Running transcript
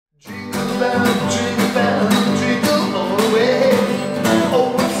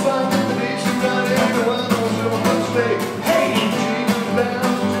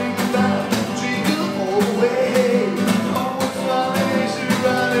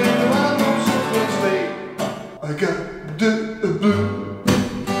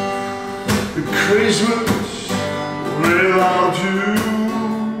Christmas without you,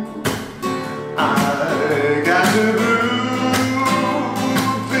 I got the blue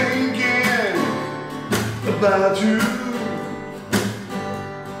thinking about you.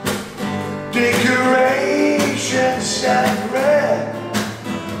 Decorations shine red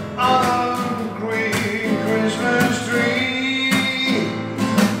on a green Christmas tree.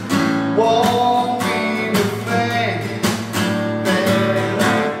 Won't mean a thing that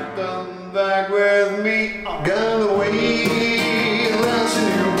I've done back with me. I'm gonna wait as a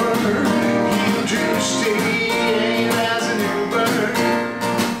new bird. You just stay as a new bird.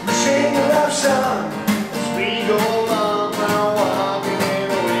 We sing a love song as we go along. Now walking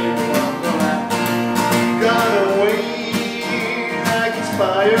away from the land. Gonna wait like it's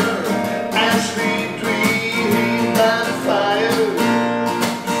fire as we dream by the fire.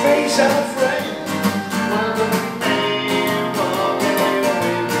 Face our friend.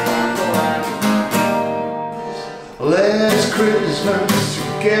 Last Christmas, I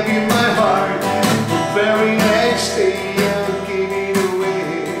gave you my heart. The very next day, I'll give it away.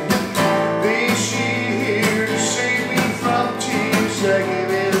 This year, to save me from tears, I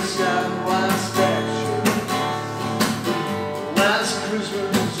give it a someone special. Last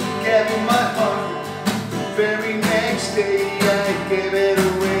Christmas, I gave you my heart. The very next day, I gave it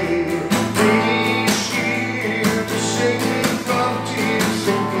away. This year, to save me from tears,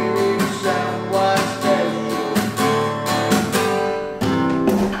 I give it a someone special.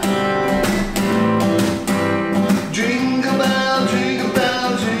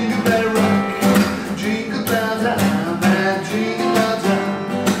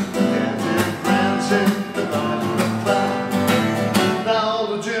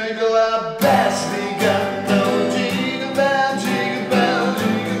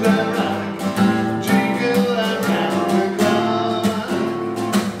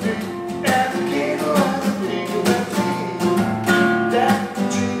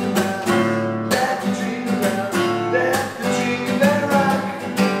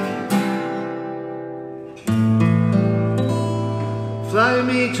 Fly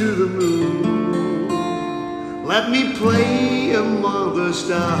me to the moon, let me play among the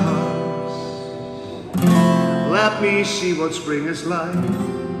stars. Let me see what spring is like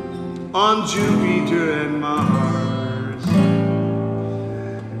on Jupiter and Mars.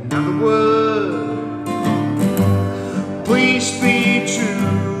 Another word, please be true.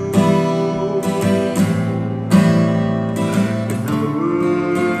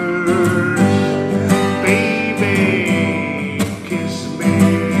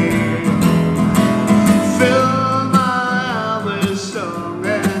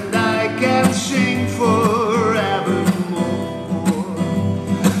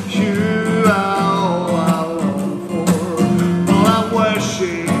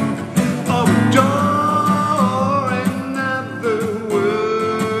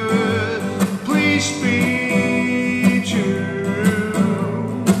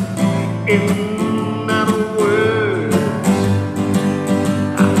 In other words,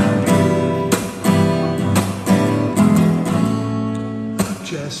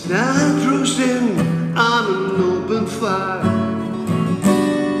 chestnut roasting on an open fire,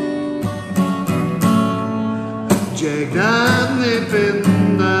 jagnut nipping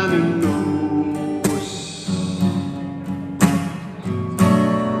down your nose,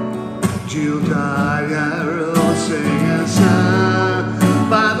 Jill Dyer sing a song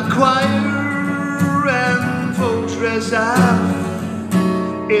by the choir and folks dress up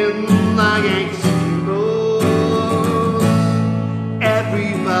in like Eskimos.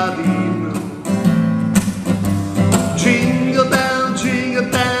 Everybody knows. Jingle bell, jingle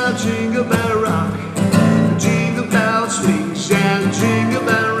bell, jingle bell rock. Jingle bell swings and jingle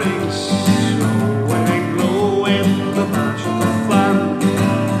bell rings. Slow and glow in the march of fun.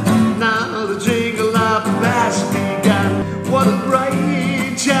 Now the jingle up has begun. What a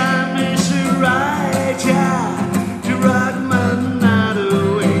bright time is the right time to rock my night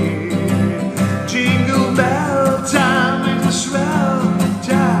away. Jingle bell time is the swell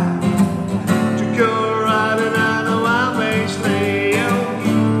time to go riding on a one-way sleigh.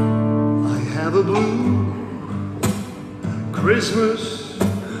 I have a blue Christmas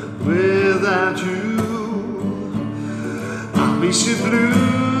without you. I'll be so blue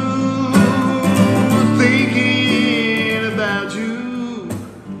thinking about you.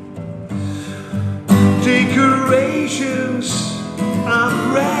 true.